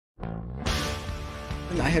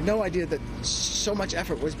I had no idea that so much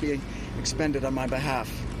effort was being expended on my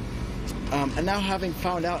behalf. And now, having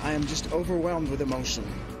found out, I am just overwhelmed with emotion.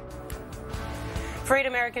 Freed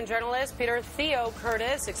American journalist Theo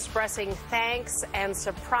Curtis expressing thanks and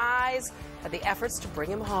surprise at the efforts to bring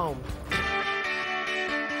him home.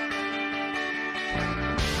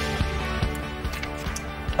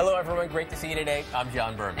 Hello, everyone. Great to see you today. I'm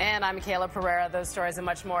John Berman. And I'm Michaela Pereira. Those stories and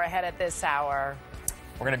much more ahead at this hour.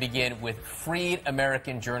 We're going to begin with freed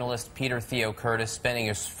American journalist Theo Curtis spending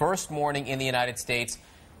his first morning in the United States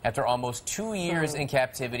after almost 2 years in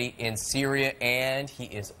captivity in Syria, and he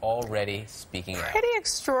is already speaking out. Pretty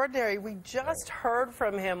extraordinary. We just heard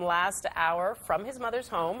from him last hour from his mother's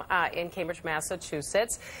home in Cambridge,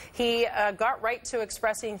 Massachusetts. He got right to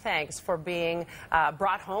expressing thanks for being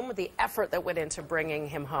brought home, with the effort that went into bringing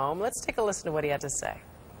him home. Let's take a listen to what he had to say.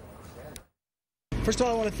 First of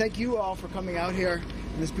all, I want to thank you all for coming out here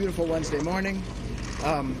on this beautiful Wednesday morning.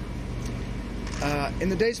 In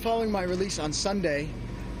the days following my release on Sunday,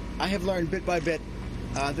 I have learned bit by bit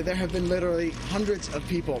that there have been literally hundreds of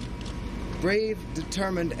people, brave,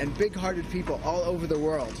 determined, and big-hearted people all over the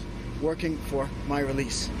world working for my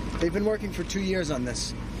release. They've been working for 2 years on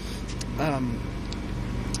this. I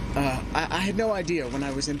had no idea when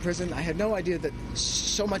I was in prison. I had no idea that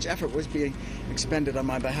so much effort was being expended on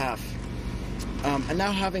my behalf. And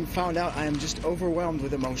now, having found out, I am just overwhelmed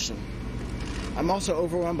with emotion. I'm also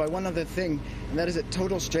overwhelmed by one other thing, and that is that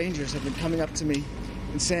total strangers have been coming up to me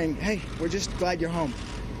and saying, hey, we're just glad you're home.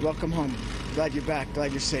 Welcome home. Glad you're back.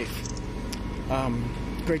 Glad you're safe.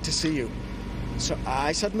 Great to see you. So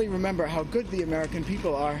I suddenly remember how good the American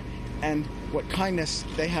people are and what kindness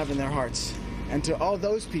they have in their hearts. And to all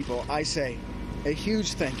those people, I say a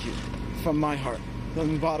huge thank you from my heart,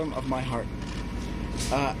 from the bottom of my heart.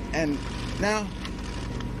 And now,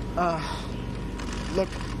 look,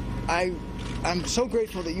 I'm so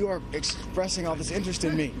grateful that you are expressing all this interest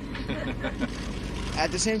in me.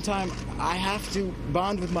 At the same time, I have to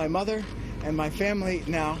bond with my mother and my family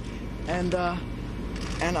now, and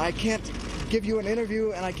I can't give you an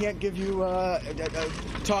interview, and I can't give you a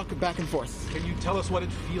talk back and forth. Can you tell us what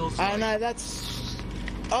it feels like? And that's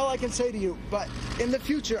all I can say to you. But in the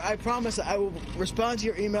future, I promise I will respond to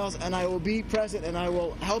your emails, and I will be present, and I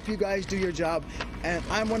will help you guys do your job. And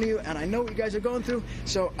I'm one of you, and I know what you guys are going through,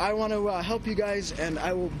 so I want to help you guys, and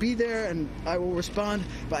I will be there, and I will respond,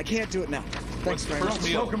 but I can't do it now. Thanks very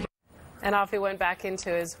much. And off he went back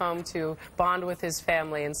into his home to bond with his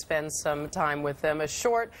family and spend some time with them. A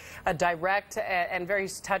short, direct, and very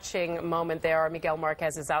touching moment there. Miguel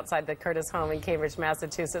Marquez is outside the Curtis home in Cambridge,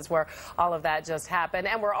 Massachusetts, where all of that just happened.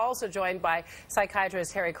 And we're also joined by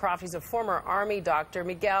psychiatrist Croft. He's a former Army doctor.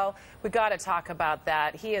 Miguel, we got to talk about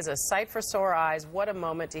that. He is a sight for sore eyes. What a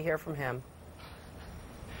moment to hear from him.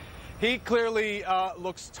 He clearly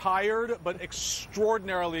looks tired, but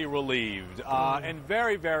extraordinarily relieved and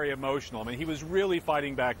very, very emotional. I mean, he was really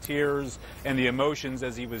fighting back tears and the emotions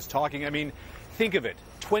as he was talking. I mean, think of it.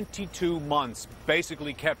 22 months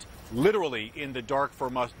basically kept literally in the dark for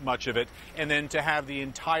much of it, and then to have the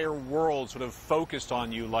entire world sort of focused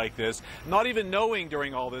on you like this, not even knowing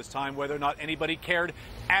during all this time whether or not anybody cared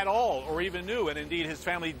at all or even knew. And indeed, his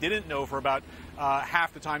family didn't know for about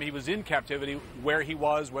half the time he was in captivity where he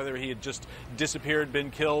was, whether he had just disappeared, been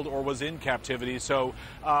killed, or was in captivity. So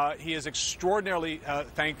he is extraordinarily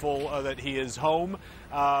thankful that he is home.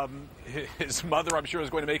 His mother, I'm sure, is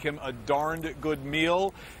going to make him a darned good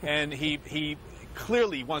meal, and he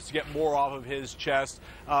clearly wants to get more off of his chest,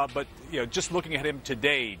 but you know, just looking at him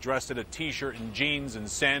today, dressed in a t-shirt and jeans and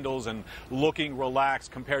sandals and looking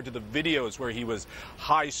relaxed compared to the videos where he was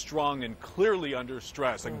high-strung and clearly under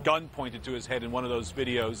stress, a gun pointed to his head in one of those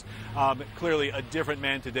videos. Clearly a different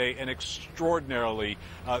man today, and extraordinarily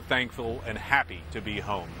thankful and happy to be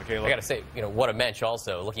home. Michaela? I got to say, you know, what a mensch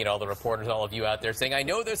also, looking at all the reporters, all of you out there saying, I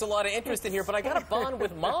know there's a lot of interest in here, but I got to bond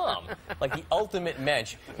with Mom. Like the ultimate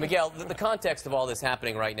mensch. Miguel, the context of all this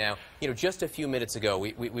happening right now, you know, just a few minutes ago,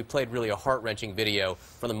 we played really a heart-wrenching video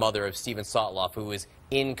from the mother of Stephen Sotloff, who is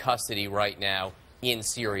in custody right now in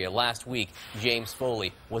Syria. Last week, James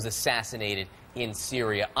Foley was assassinated in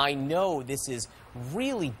Syria. I know this is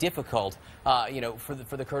really difficult, you know, for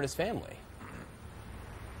the Curtis family.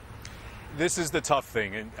 This is the tough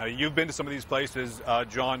thing, and you've been to some of these places,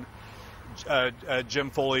 John.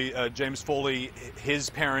 James Foley, his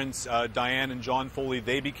parents, Diane and John Foley,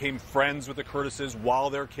 they became friends with the Curtises while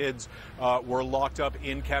their kids were locked up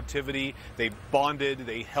in captivity. They bonded,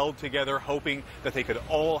 they held together, hoping that they could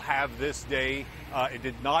all have this day. It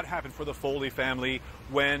did not happen for the Foley family.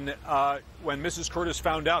 When Mrs. Curtis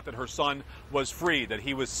found out that her son was free, that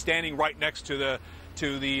he was standing right next to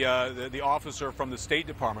to the officer from the State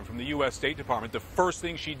Department, from the U.S. State Department, the first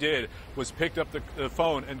thing she did was picked up the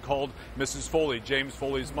phone and called Mrs. Foley, James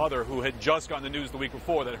Foley's mother, who had just gotten the news the week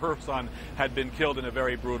before that her son had been killed in a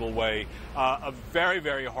very brutal way. A very,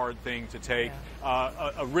 very hard thing to take.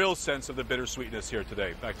 A real sense of the bittersweetness here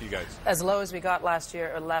today. Back to you guys. As low as we got last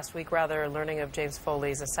week, learning of James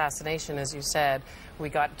Foley's assassination, as you said, we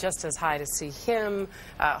got just as high to see him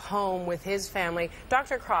home with his family.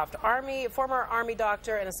 Dr. Croft, former Army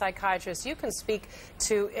doctor and a psychiatrist, you can speak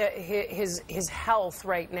to his health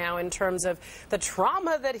right now in terms of the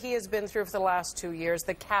trauma that he has been through for the last 2 years,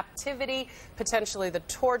 the captivity, potentially the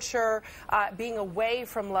torture, being away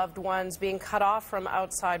from loved ones, being cut off from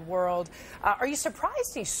outside world. Are you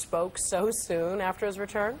surprised he spoke so soon after his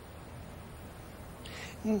return?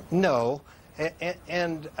 No,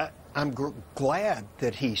 and I'm glad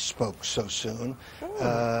that he spoke so soon.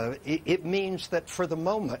 It means that for the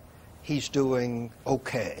moment, he's doing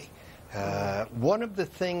okay. One of the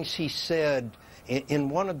things he said in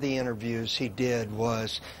one of the interviews he did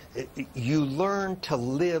was, you learn to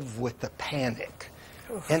live with the panic.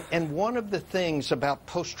 And one of the things about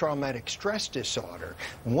post-traumatic stress disorder,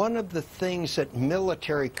 one of the things that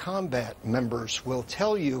military combat members will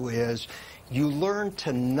tell you is you learn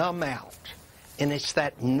to numb out. And it's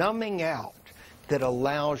that numbing out that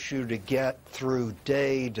allows you to get through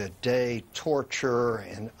day-to-day torture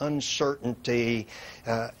and uncertainty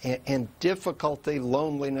and difficulty,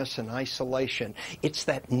 loneliness, and isolation. It's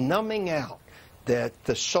that numbing out that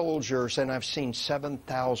the soldiers, and I've seen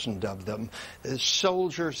 7,000 of them, the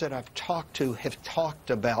soldiers that I've talked to have talked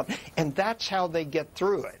about, and that's how they get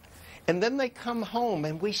through it. And then they come home,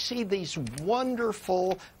 and we see these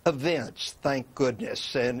wonderful events, thank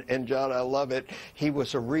goodness. And John, I love it. He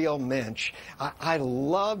was a real mensch. I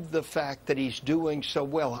love the fact that he's doing so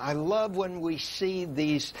well. I love when we see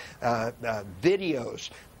these videos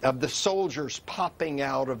of the soldiers popping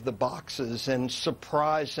out of the boxes and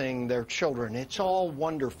surprising their children. It's all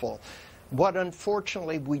wonderful. What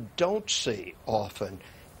unfortunately we don't see often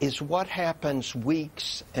is what happens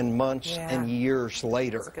weeks and months and years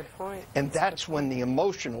later. That's a good point. And that's when the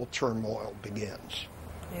emotional turmoil begins.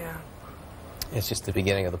 Yeah. It's just the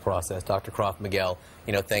beginning of the process. Dr. Croft, Miguel,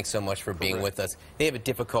 thanks so much for being with us. They have a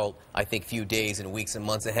difficult, I think, few days and weeks and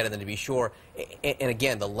months ahead of them, to be sure. And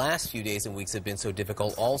again, the last few days and weeks have been so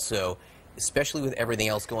difficult also, especially with everything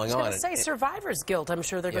else going on. I was going to say, survivor's guilt. I'm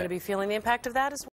sure they're going to be feeling the impact of that as well.